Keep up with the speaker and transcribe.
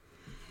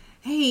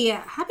Hey,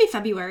 happy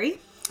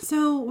February.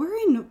 So we're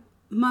in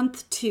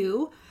month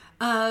 2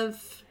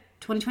 of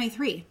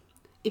 2023.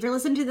 If you're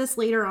listening to this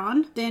later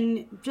on,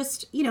 then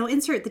just,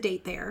 insert the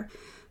date there.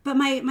 But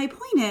my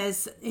point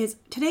is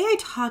today I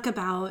talk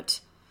about,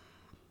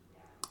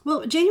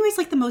 well, January is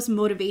like the most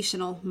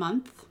motivational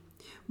month.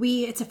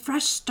 It's a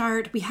fresh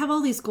start. We have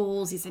all these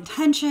goals, these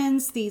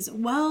intentions, these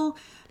well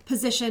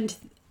positioned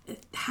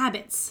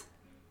habits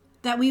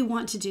that we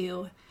want to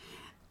do.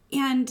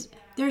 And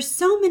there's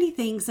so many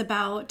things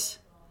about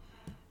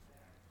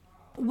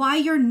why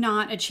you're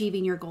not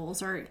achieving your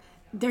goals, or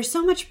there's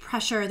so much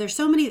pressure. There's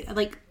so many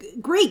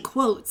like great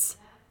quotes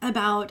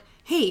about,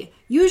 hey,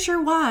 use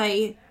your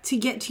why to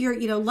get to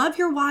your, love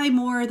your why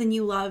more than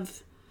you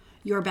love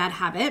your bad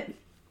habit,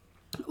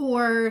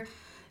 or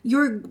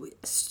your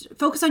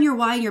focus on your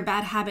why and your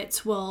bad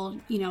habits will,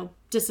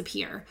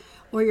 disappear,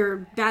 or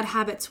your bad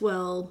habits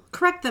will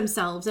correct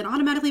themselves and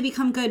automatically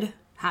become good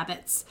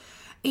habits.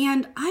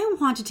 And I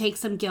want to take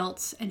some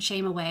guilt and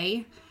shame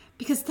away,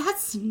 because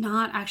that's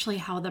not actually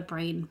how the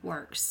brain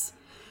works.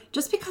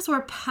 Just because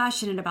we're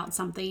passionate about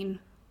something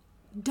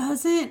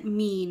doesn't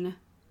mean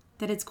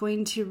that it's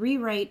going to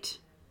rewrite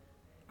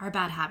our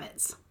bad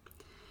habits.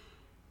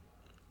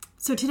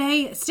 So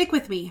today, stick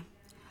with me.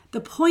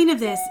 The point of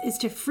this is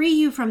to free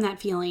you from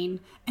that feeling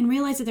and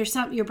realize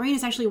that your brain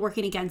is actually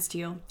working against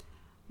you,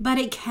 but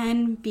it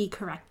can be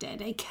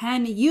corrected.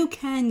 You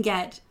can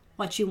get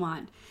what you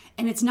want.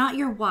 And it's not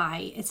your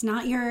why. It's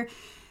not your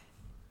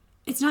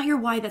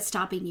why that's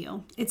stopping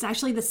you. It's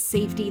actually the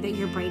safety that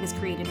your brain has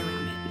created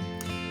around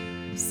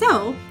it.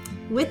 So,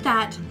 with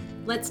that,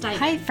 let's dive in.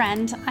 Hi,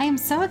 friend. I am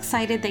so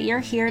excited that you're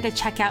here to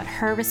check out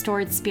Her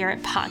Restored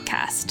Spirit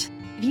podcast.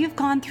 If you've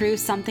gone through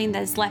something that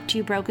has left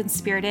you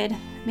broken-spirited,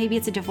 maybe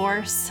it's a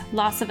divorce,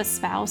 loss of a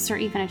spouse, or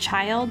even a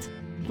child,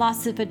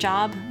 loss of a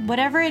job,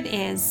 whatever it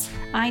is,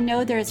 I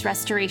know there is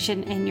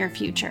restoration in your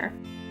future.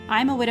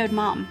 I'm a widowed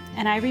mom,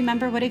 and I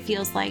remember what it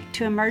feels like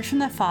to emerge from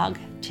the fog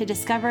to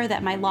discover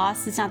that my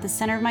loss is not the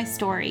center of my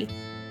story,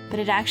 but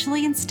it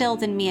actually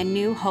instilled in me a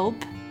new hope,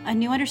 a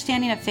new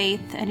understanding of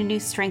faith, and a new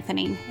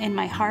strengthening in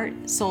my heart,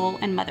 soul,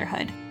 and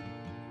motherhood.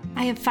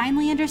 I have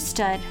finally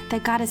understood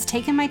that God has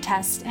taken my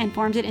test and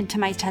formed it into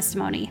my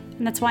testimony,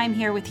 and that's why I'm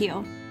here with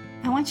you.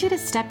 I want you to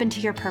step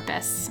into your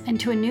purpose,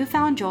 into a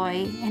newfound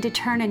joy, and to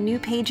turn a new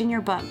page in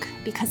your book,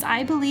 because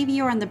I believe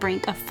you are on the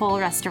brink of full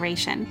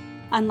restoration,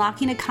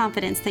 unlocking a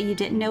confidence that you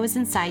didn't know was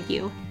inside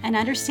you, and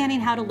understanding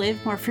how to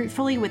live more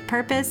fruitfully with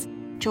purpose,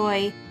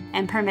 joy,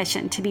 and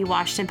permission to be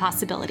washed in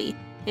possibility.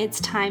 It's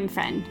time,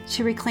 friend,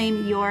 to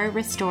reclaim your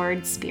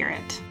restored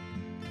spirit.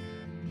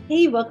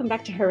 Hey, welcome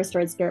back to Her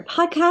Restored Spirit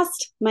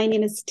podcast. My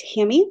name is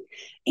Tammy,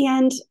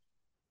 and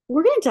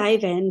we're going to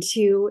dive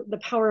into the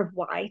power of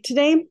why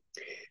today,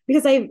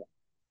 because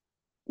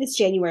it's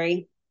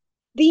January,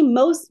 the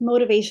most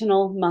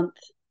motivational month.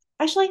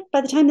 Actually, by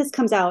the time this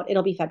comes out,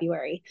 it'll be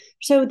February.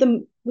 So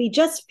we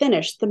just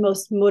finished the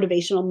most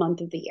motivational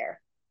month of the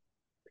year.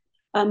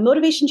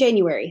 Motivation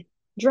January,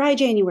 dry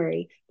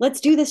January,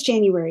 let's do this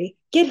January,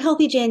 get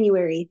healthy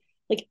January,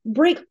 like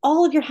break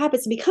all of your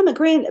habits and become a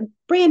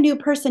brand new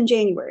person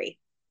January.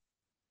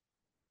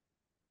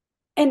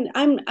 And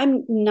I'm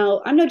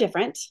no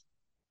different.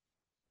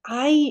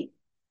 I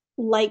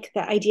like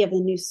the idea of the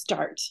new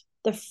start,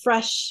 the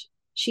fresh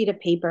sheet of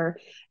paper.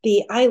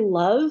 I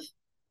love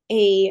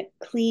a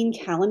clean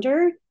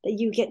calendar that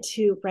you get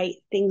to write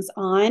things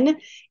on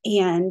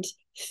and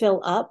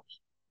fill up.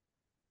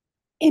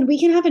 And we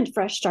can have a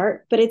fresh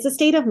start, but it's a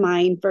state of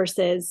mind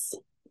versus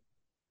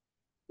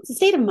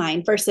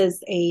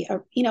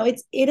it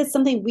is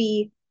something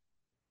we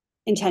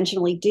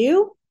intentionally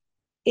do.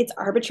 It's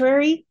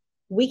arbitrary.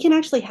 We can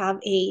actually have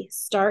a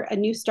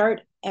new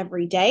start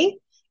every day,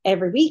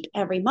 every week,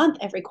 every month,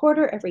 every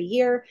quarter, every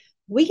year.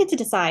 We get to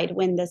decide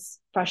when this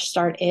fresh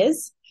start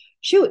is.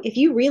 Shoot, if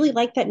you really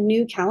like that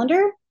new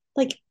calendar,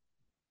 like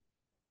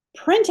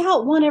print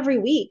out one every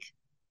week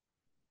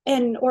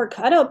or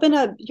cut open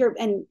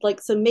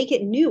so make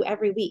it new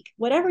every week,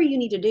 whatever you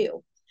need to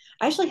do.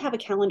 I actually have a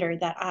calendar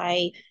that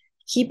I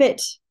keep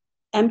it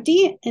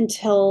empty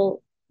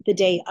until the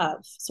day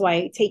of. So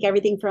I take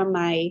everything from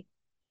my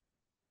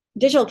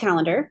digital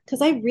calendar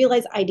because I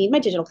realize I need my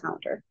digital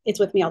calendar. It's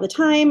with me all the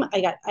time.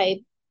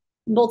 I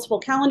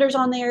multiple calendars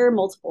on there,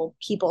 multiple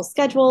people's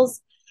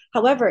schedules.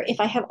 However, if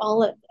I have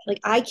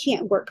I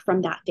can't work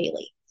from that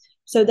daily.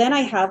 So then I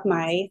have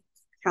my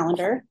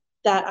calendar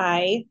that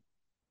I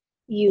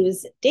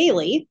use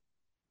daily.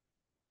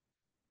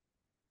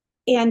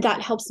 And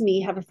that helps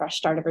me have a fresh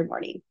start every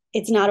morning.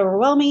 It's not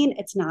overwhelming.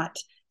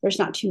 There's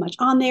not too much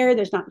on there.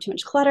 There's not too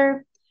much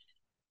clutter.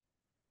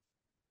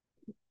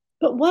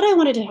 But what I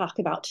wanted to talk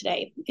about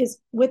today is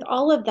with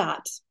all of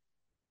that,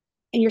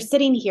 and you're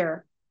sitting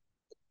here,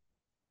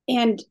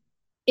 and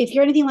if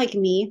you're anything like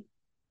me,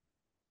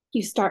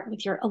 you start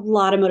with a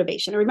lot of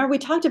motivation. And remember, we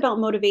talked about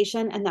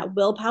motivation and that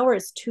willpower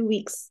is 2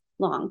 weeks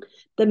long.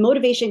 The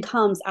motivation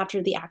comes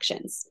after the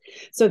actions.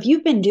 So if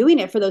you've been doing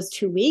it for those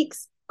 2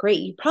 weeks, great.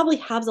 You probably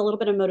have a little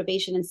bit of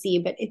motivation and see,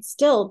 but it's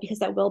still because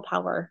that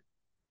willpower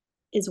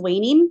is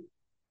waning.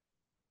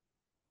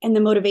 and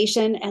the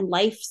motivation and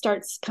life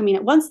starts coming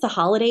at once the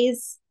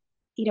holidays,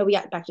 we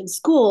got back in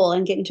school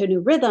and get into a new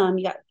rhythm.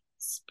 You got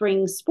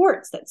spring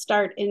sports that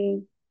start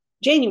in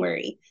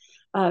January.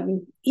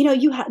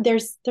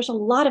 There's a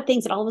lot of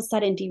things that all of a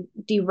sudden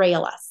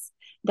derail us,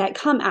 that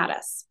come at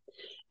us.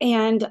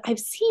 And I've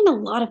seen a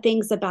lot of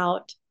things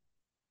about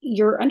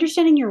your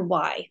understanding your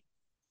why.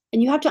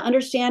 And you have to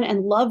understand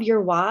and love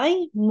your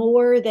why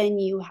more than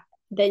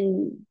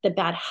the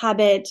bad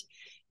habit,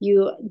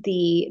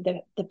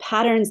 the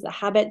patterns, the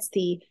habits,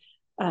 the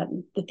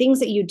things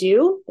that you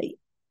do,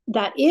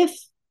 that if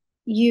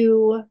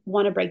you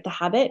want to break the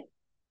habit,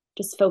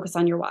 just focus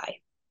on your why.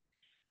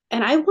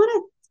 And I want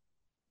to,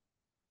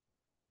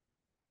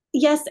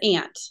 yes,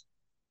 and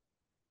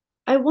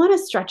I want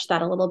to stretch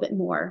that a little bit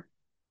more,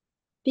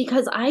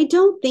 because I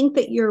don't think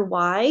that your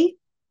why,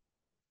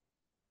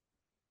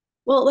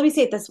 well, let me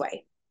say it this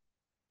way,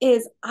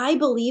 is I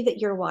believe that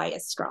your why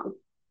is strong.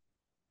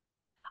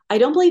 I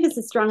don't believe it's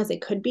as strong as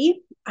it could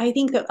be. I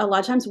think that a lot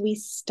of times we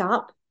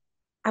stop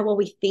at what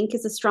we think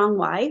is a strong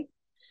why,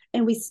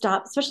 and we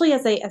stop, especially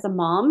as a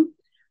mom.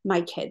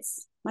 My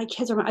kids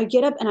are, I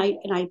get up and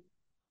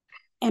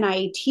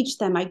I teach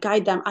them, I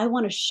guide them, I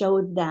want to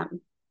show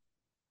them.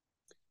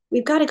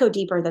 We've got to go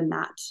deeper than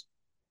that,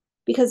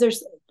 because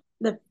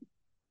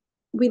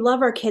we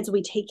love our kids,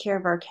 we take care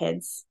of our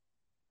kids,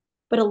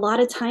 but a lot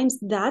of times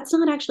that's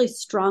not actually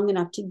strong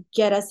enough to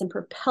get us and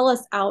propel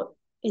us out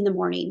in the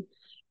morning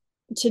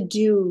to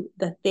do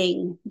the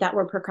thing that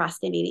we're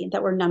procrastinating,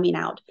 that we're numbing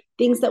out,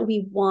 things that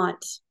we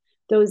want,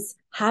 those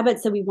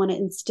habits that we want to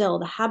instill,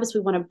 the habits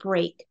we want to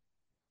break.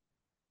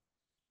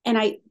 And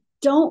I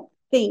don't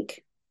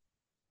think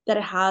that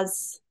it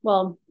has,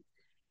 well,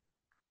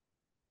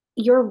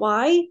 your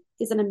why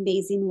is an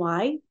amazing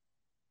why.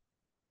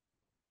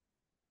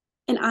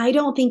 And I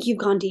don't think you've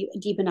gone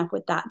deep enough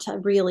with that to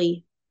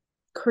really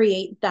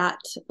create that,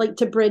 like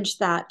to bridge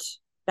that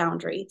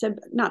boundary,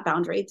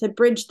 to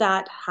bridge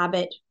that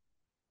habit,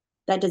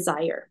 that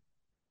desire.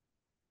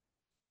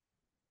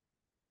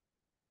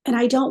 And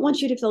I don't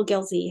want you to feel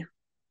guilty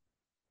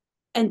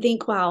and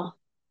think, wow,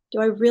 do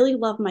I really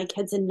love my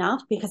kids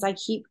enough? Because I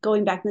keep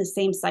going back in the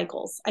same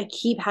cycles. I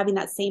keep having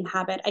that same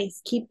habit. I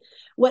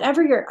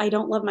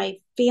don't love my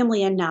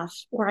family enough,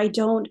 or I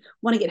don't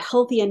want to get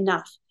healthy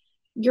enough.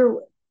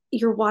 Your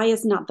why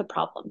is not the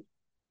problem.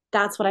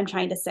 That's what I'm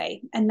trying to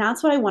say. And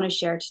that's what I want to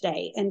share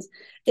today. And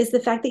is the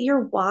fact that your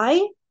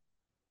why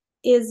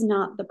is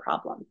not the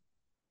problem.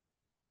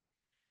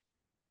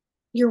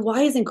 Your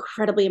why is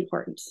incredibly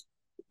important.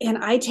 And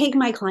I take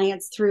my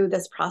clients through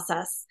this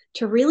process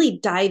to really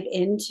dive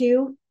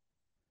into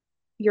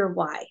your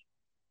why,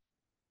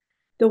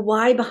 the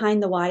why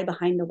behind the why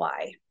behind the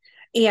why.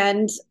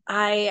 And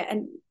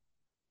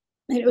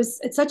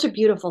it's such a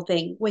beautiful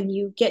thing when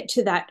you get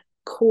to that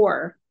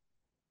core.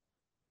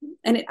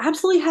 And it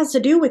absolutely has to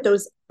do with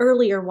those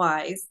earlier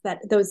whys,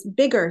 that those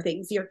bigger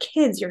things, your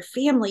kids, your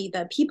family,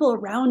 the people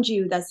around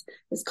you, that's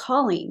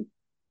calling.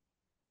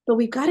 But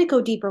we've got to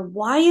go deeper.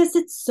 Why is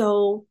it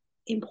so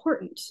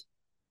important?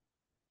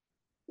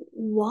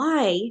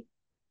 Why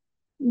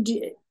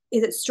is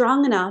it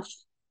strong enough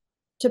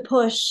to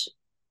push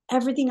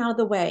everything out of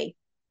the way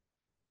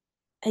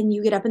and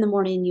you get up in the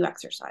morning and you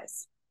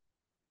exercise?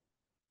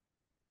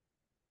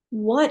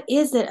 What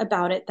is it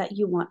about it that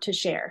you want to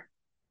share?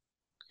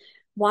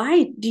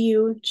 Why do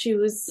you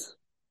choose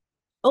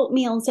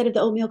oatmeal instead of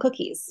the oatmeal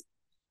cookies?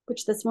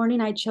 Which this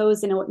morning I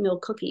chose an oatmeal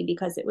cookie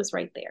because it was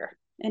right there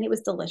and it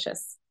was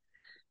delicious.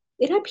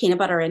 It had peanut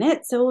butter in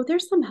it, so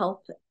there's some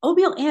health.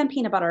 Oatmeal and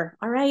peanut butter,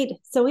 all right.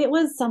 So it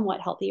was somewhat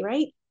healthy,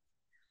 right?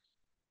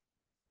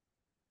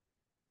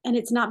 And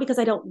it's not because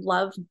I don't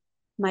love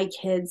my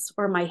kids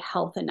or my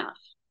health enough.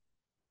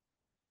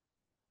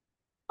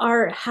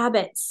 Our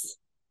habits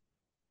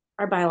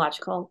are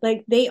biological.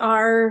 Like, they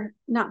are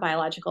not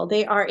biological.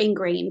 They are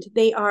ingrained.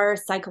 They are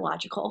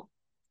psychological.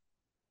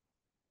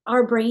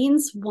 Our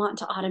brains want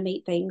to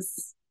automate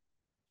things.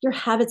 Your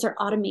habits are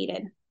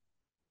automated.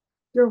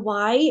 Your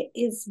why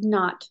is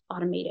not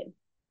automated.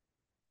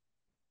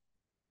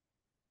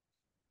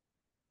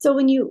 So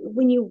when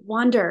you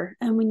wander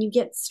and when you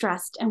get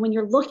stressed and when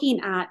you're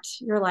looking at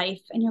your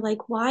life and you're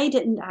like, why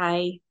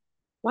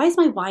is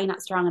my why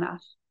not strong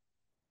enough?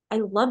 I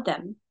love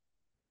them,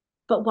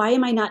 but why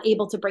am I not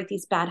able to break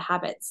these bad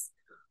habits?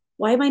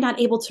 Why am I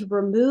not able to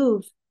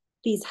remove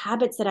these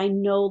habits that I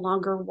no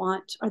longer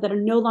want, or that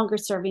are no longer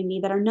serving me,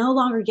 that are no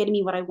longer getting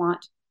me what I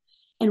want?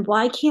 And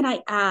why can't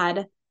I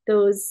add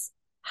those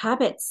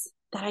habits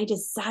that I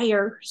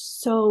desire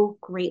so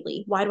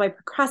greatly? Why do I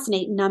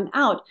procrastinate and numb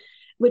out?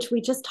 Which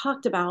we just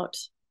talked about,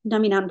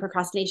 numbing out and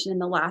procrastination, in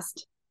the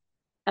last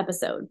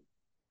episode.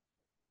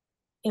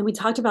 And we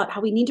talked about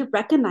how we need to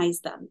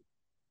recognize them.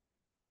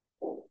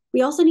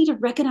 We also need to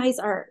recognize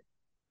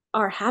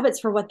our habits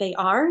for what they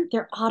are.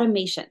 They're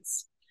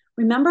automations.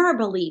 Remember, our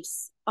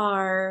beliefs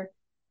are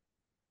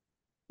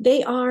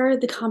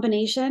the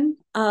combination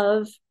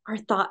of our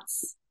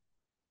thoughts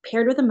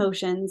paired with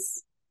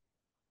emotions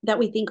that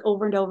we think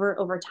over and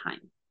over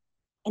time.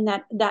 And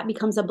that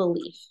becomes a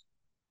belief.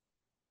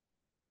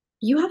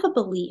 you have a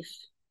belief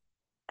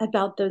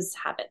about those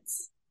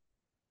habits.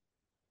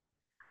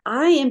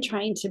 I am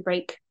trying to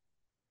break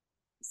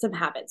some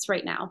habits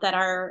right now that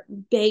are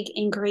big,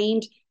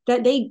 ingrained,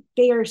 that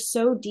they are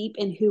so deep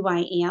in who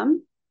I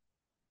am,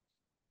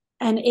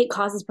 and it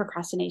causes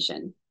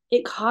procrastination.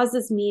 It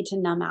causes me to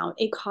numb out.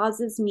 It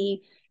causes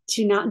me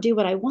to not do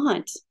what I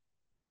want.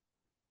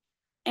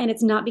 And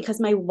it's not because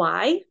my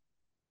why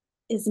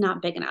is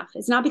not big enough.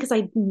 It's not because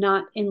I'm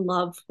not in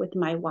love with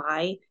my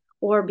why,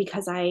 or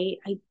because I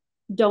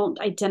don't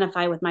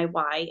identify with my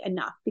why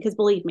enough. Because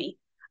believe me,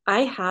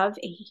 I have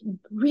a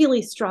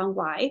really strong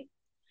why.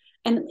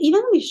 And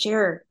even let me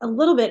share a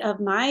little bit of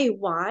my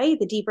why,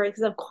 the deeper,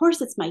 because of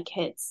course it's my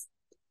kids.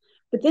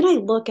 But then I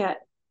look at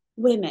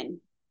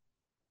women,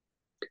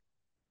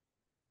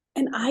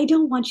 and I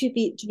don't want you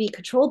to be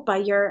controlled by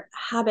your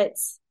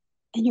habits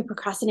and your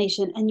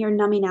procrastination and your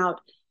numbing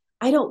out.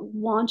 I don't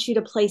want you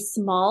to play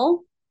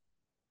small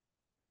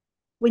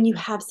when you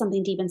have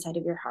something deep inside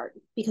of your heart,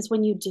 because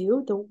when you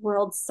do, the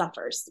world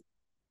suffers.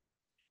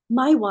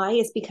 My why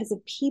is because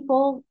if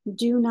people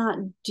do not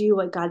do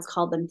what God's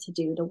called them to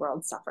do, the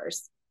world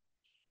suffers.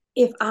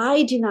 If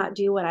I do not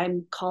do what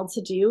I'm called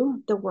to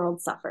do, the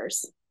world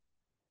suffers.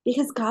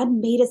 Because God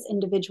made us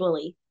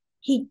individually.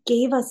 He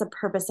gave us a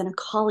purpose and a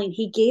calling.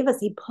 He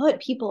put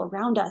people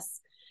around us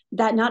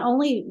that not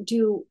only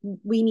do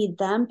we need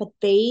them, but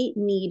they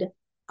need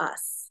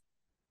us.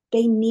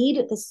 They need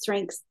the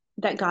strengths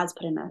that God's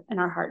put in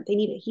our heart. They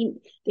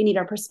need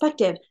our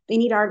perspective. They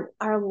need our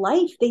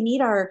life. They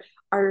need our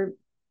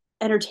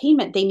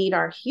entertainment. They need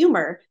our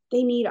humor.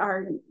 They need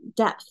our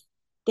depth.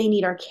 They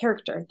need our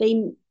character.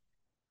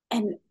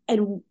 And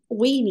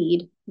we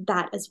need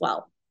that as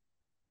well.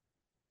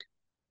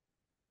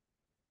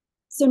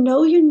 So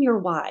knowing your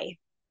why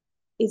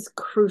is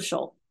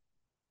crucial.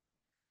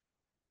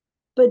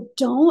 But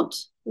don't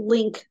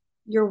link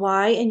your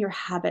why and your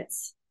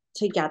habits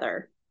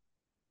together.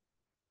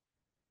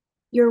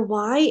 Your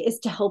why is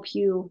to help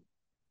you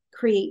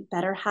create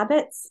better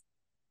habits,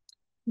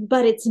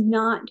 but it's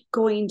not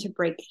going to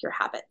break your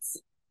habits.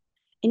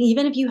 And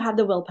even if you have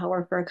the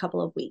willpower for a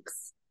couple of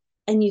weeks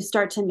and you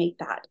start to make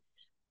that,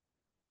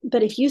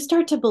 but if you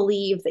start to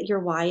believe that your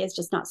why is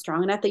just not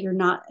strong enough, that you're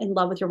not in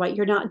love with your why,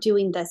 you're not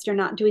doing this, you're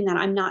not doing that,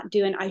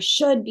 I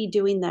should be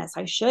doing this,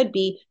 I should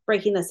be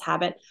breaking this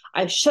habit,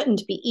 I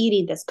shouldn't be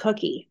eating this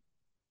cookie.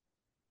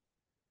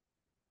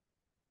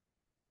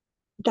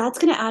 That's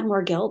going to add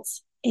more guilt,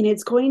 and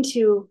it's going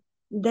to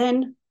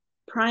then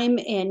prime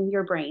in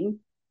your brain.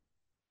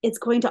 It's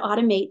going to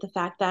automate the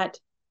fact that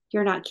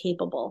you're not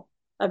capable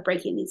of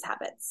breaking these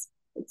habits.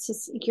 It's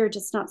just, you're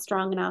just not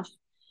strong enough.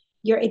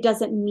 It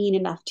doesn't mean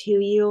enough to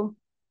you.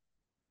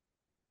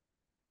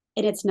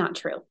 And it's not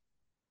true.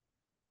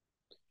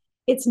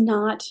 It's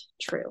not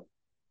true.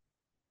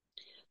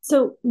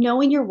 So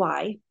knowing your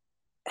why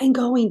and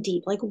going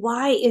deep, like,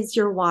 why is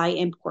your why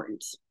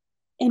important?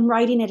 And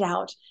writing it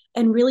out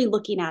and really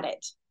looking at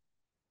it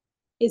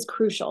is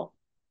crucial.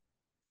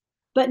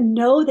 But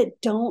know that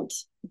don't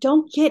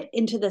get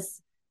into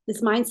this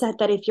mindset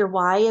that if your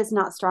why is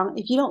not strong,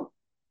 if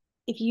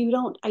you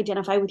don't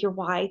identify with your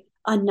why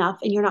enough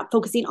and you're not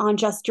focusing on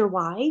just your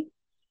why,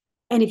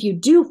 and if you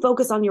do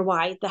focus on your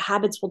why, the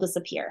habits will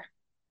disappear.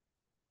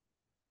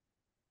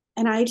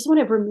 And I just want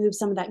to remove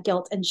some of that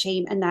guilt and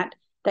shame and that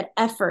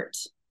effort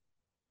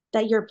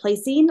that you're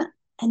placing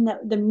and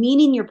the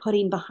meaning you're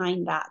putting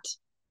behind that,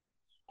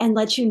 and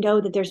let you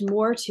know that there's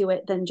more to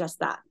it than just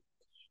that.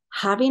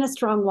 Having a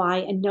strong why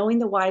and knowing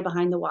the why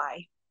behind the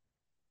why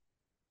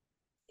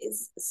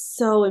is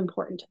so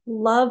important.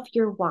 Love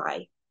your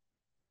why.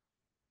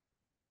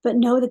 But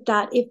know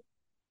that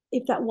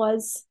if that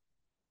was,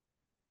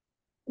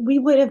 we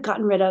would have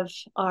gotten rid of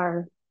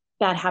our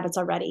bad habits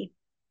already,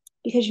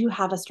 because you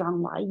have a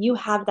strong why. You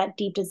have that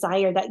deep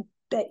desire,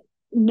 that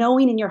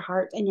knowing in your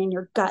heart and in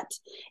your gut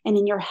and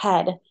in your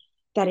head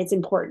that it's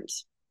important.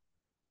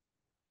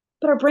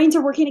 But our brains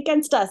are working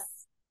against us.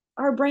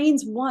 Our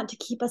brains want to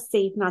keep us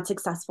safe, not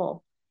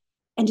successful.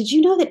 And did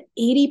you know that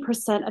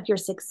 80% of your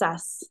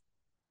success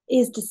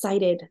is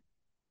decided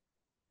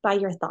by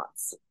your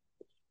thoughts,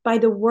 by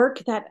the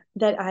work that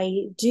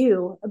I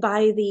do,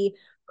 by the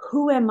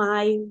who am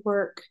I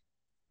work,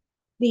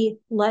 the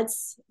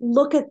let's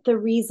look at the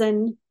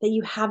reason that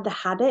you have the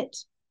habit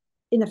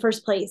in the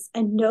first place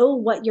and know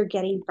what you're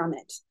getting from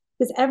it.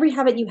 Because every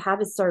habit you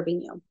have is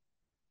serving you,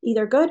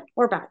 either good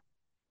or bad.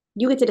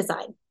 You get to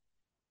decide.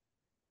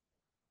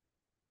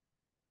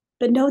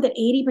 But know that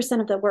 80%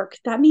 of the work,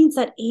 that means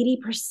that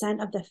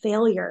 80% of the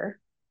failure,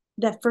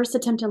 that first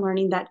attempt in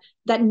learning, that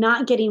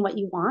not getting what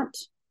you want,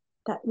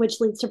 that which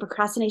leads to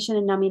procrastination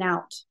and numbing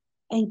out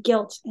and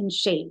guilt and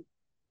shame,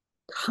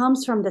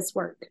 comes from this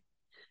work.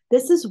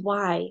 This is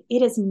why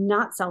it is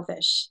not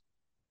selfish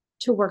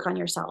to work on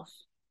yourself,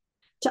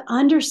 to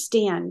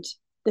understand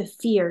the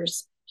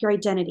fears, your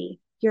identity,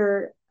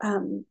 your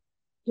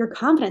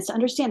confidence, to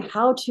understand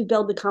how to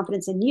build the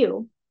confidence in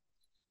you.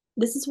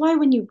 This is why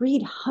when you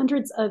read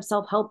hundreds of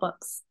self-help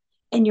books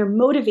and you're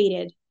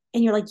motivated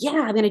and you're like,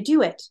 yeah, I'm going to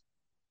do it,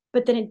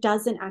 but then it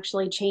doesn't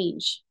actually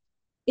change,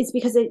 it's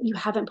because you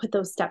haven't put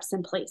those steps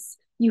in place.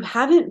 You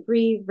haven't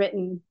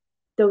rewritten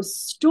those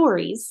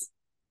stories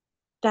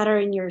that are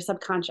in your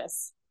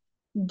subconscious.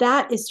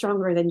 That is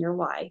stronger than your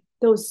why.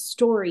 Those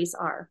stories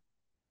are.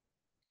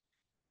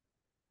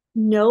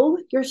 Know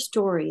your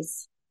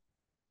stories.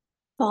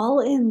 Fall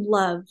in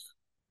love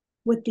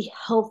with the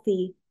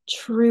healthy,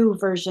 true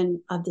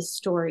version of the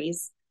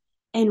stories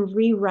and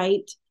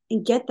rewrite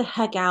and get the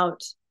heck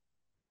out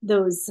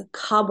those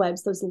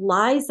cobwebs, those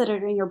lies that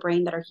are in your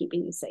brain that are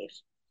keeping you safe.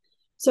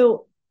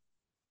 So,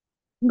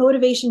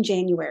 Motivation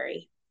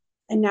January,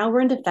 and now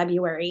we're into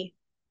February.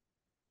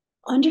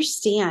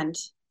 Understand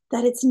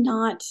that it's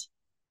not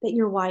that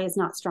your why is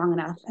not strong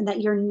enough and that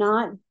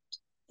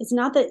it's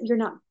not that you're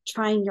not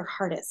trying your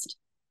hardest.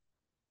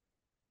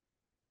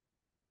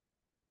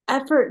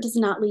 Effort does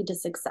not lead to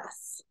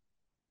success.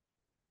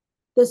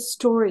 The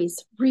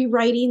stories,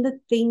 rewriting the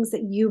things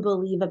that you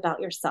believe about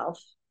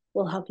yourself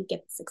will help you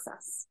get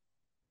success.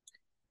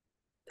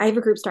 I have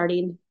a group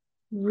starting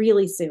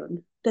really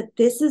soon that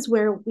this is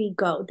where we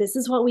go. This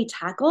is what we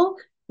tackle.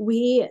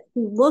 We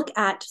look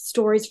at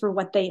stories for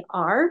what they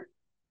are.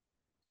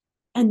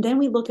 And then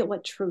we look at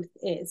what truth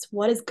is.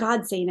 What is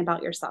God saying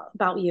about yourself,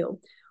 about you?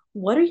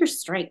 What are your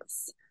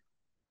strengths?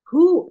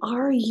 Who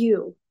are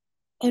you?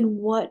 And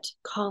what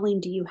calling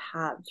do you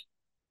have?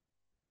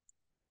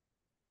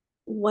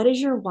 What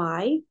is your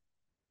why?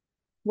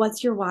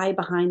 What's your why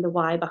behind the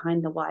why,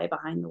 behind the why,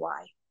 behind the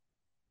why?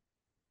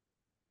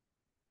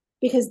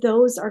 Because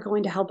those are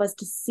going to help us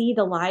to see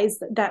the lies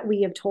that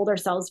we have told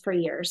ourselves for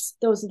years.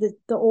 Those are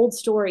the old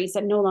stories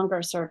that no longer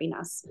are serving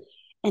us.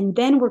 And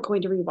then we're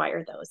going to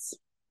rewire those.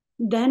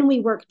 Then we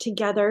work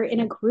together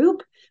in a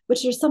group,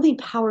 which there's something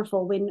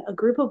powerful when a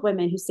group of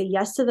women who say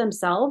yes to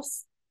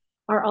themselves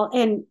are all,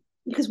 and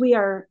because we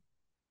are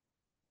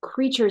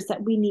creatures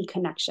that we need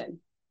connection.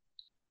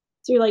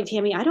 So you're like,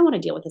 Tammy, I don't want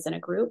to deal with this in a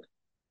group.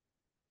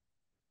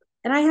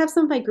 And I have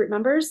some of my group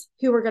members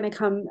who are going to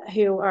come,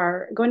 who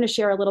are going to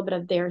share a little bit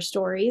of their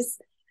stories.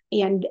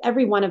 And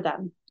every one of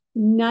them,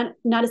 not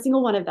a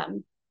single one of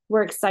them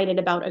were excited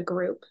about a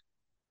group.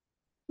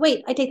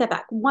 Wait, I take that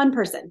back. One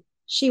person,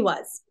 she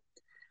was.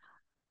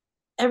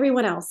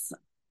 Everyone else,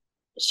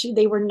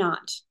 they were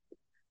not.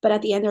 But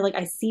at the end, they're like,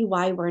 I see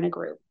why we're in a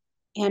group.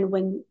 And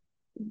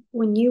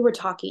when you were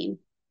talking,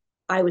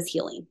 I was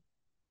healing.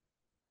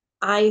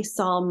 I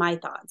saw my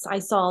thoughts. I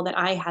saw that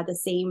I had the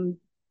same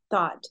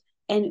thought.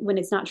 And when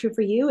it's not true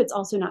for you, it's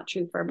also not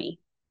true for me.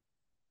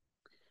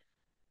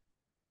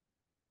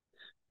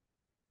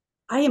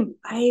 I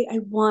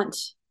want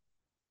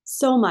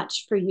so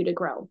much for you to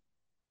grow.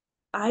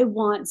 I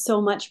want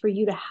so much for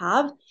you to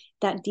have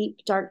that deep,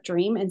 dark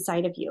dream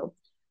inside of you.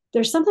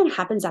 There's something that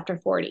happens after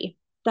 40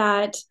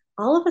 that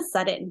all of a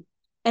sudden,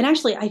 and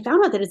actually I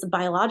found out that it's a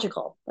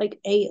biological, like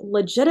a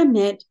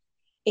legitimate,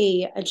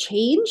 a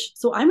change.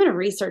 So I'm going to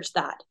research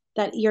that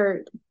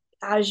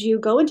as you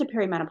go into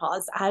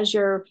perimenopause, as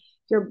your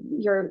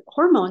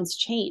hormones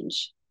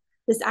change,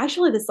 this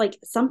like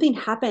something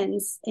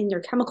happens in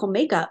your chemical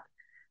makeup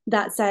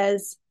that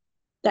says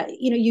that,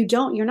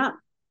 you're not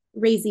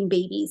raising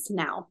babies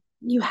now.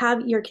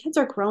 Your kids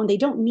are grown. They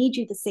don't need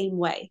you the same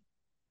way.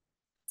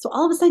 So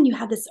all of a sudden you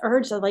have this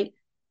urge that like,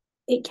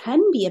 it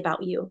can be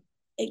about you.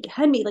 It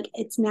can be like,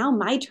 it's now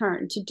my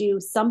turn to do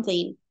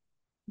something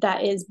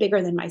that is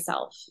bigger than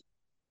myself.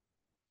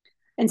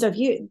 And so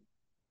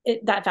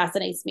that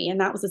fascinates me.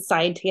 And that was a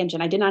side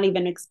tangent. I did not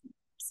even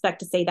expect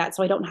to say that.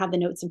 So I don't have the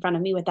notes in front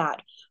of me with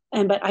that.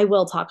 But I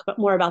will talk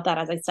more about that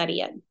as I study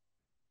it.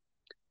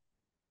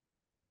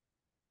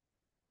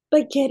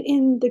 But get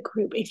in the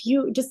group. If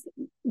you just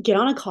get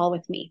on a call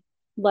with me,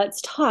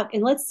 let's talk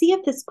and let's see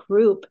if this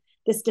group,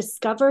 this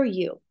Discover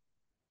You,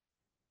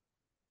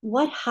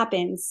 what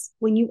happens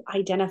when you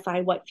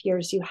identify what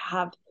fears you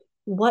have,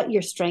 what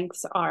your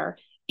strengths are,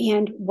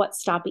 and what's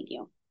stopping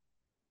you.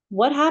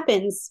 What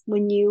happens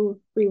when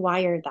you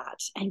rewire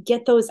that and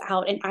get those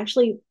out and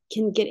actually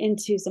can get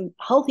into some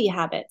healthy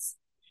habits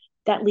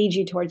that lead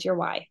you towards your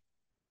why?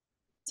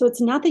 So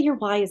it's not that your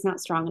why is not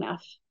strong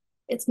enough.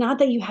 It's not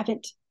that you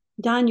haven't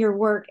done your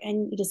work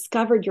and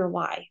discovered your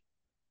why.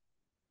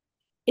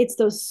 It's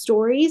those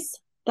stories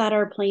that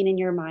are playing in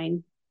your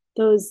mind,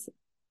 those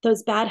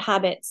bad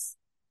habits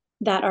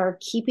that are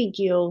keeping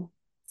you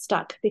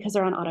stuck because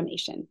they're on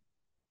automation.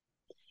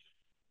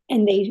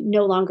 And they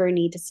no longer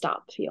need to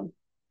stop you.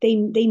 They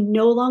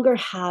no longer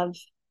have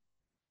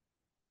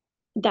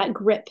that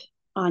grip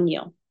on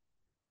you.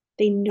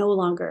 They no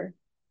longer,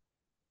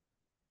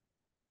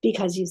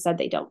 because you said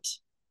they don't.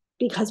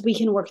 Because we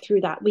can work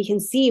through that. We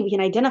can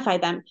identify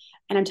them.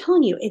 And I'm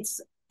telling you,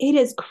 it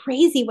is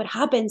crazy what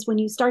happens when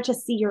you start to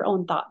see your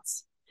own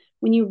thoughts.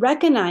 When you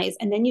recognize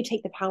and then you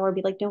take the power and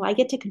be like, no, I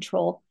get to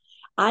control.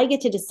 I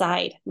get to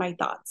decide my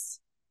thoughts.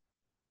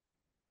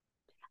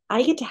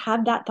 I get to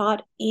have that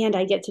thought and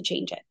I get to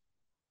change it.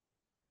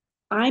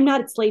 I'm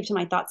not a slave to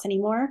my thoughts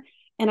anymore.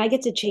 And I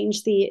get to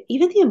change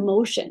even the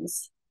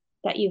emotions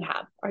that you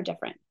have are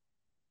different.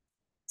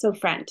 So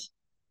friend,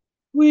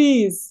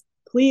 please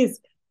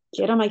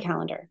get on my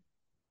calendar.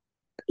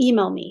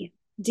 Email me,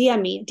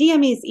 DM me. DM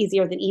me is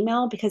easier than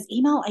email, because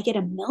email, I get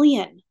a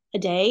million a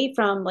day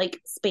from like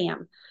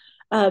spam.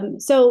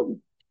 So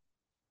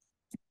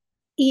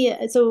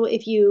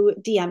if you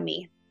DM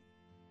me,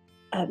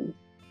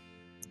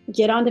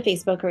 get onto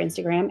Facebook or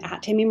Instagram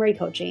at Tammy Marie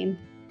Coaching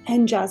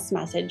and just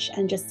message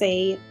and just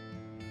say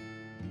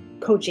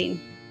coaching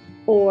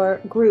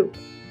or group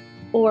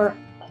or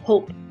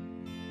hope,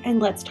 and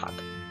let's talk.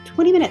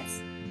 20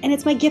 minutes. And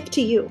it's my gift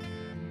to you.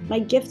 My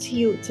gift to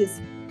you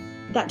is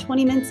that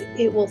 20 minutes,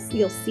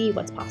 you'll see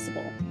what's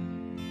possible.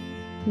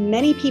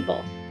 Many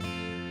people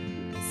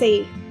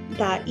say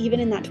that even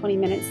in that 20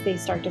 minutes, they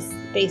start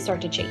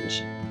to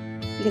change,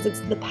 because it's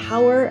the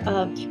power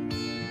of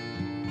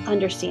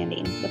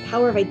understanding, the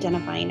power of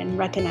identifying and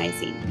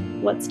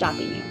recognizing what's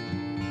stopping you.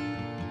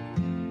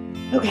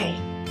 Okay,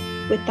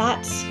 with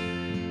that,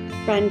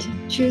 friend,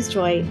 choose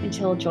joy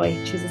until joy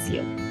chooses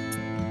you.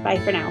 Bye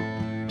for now.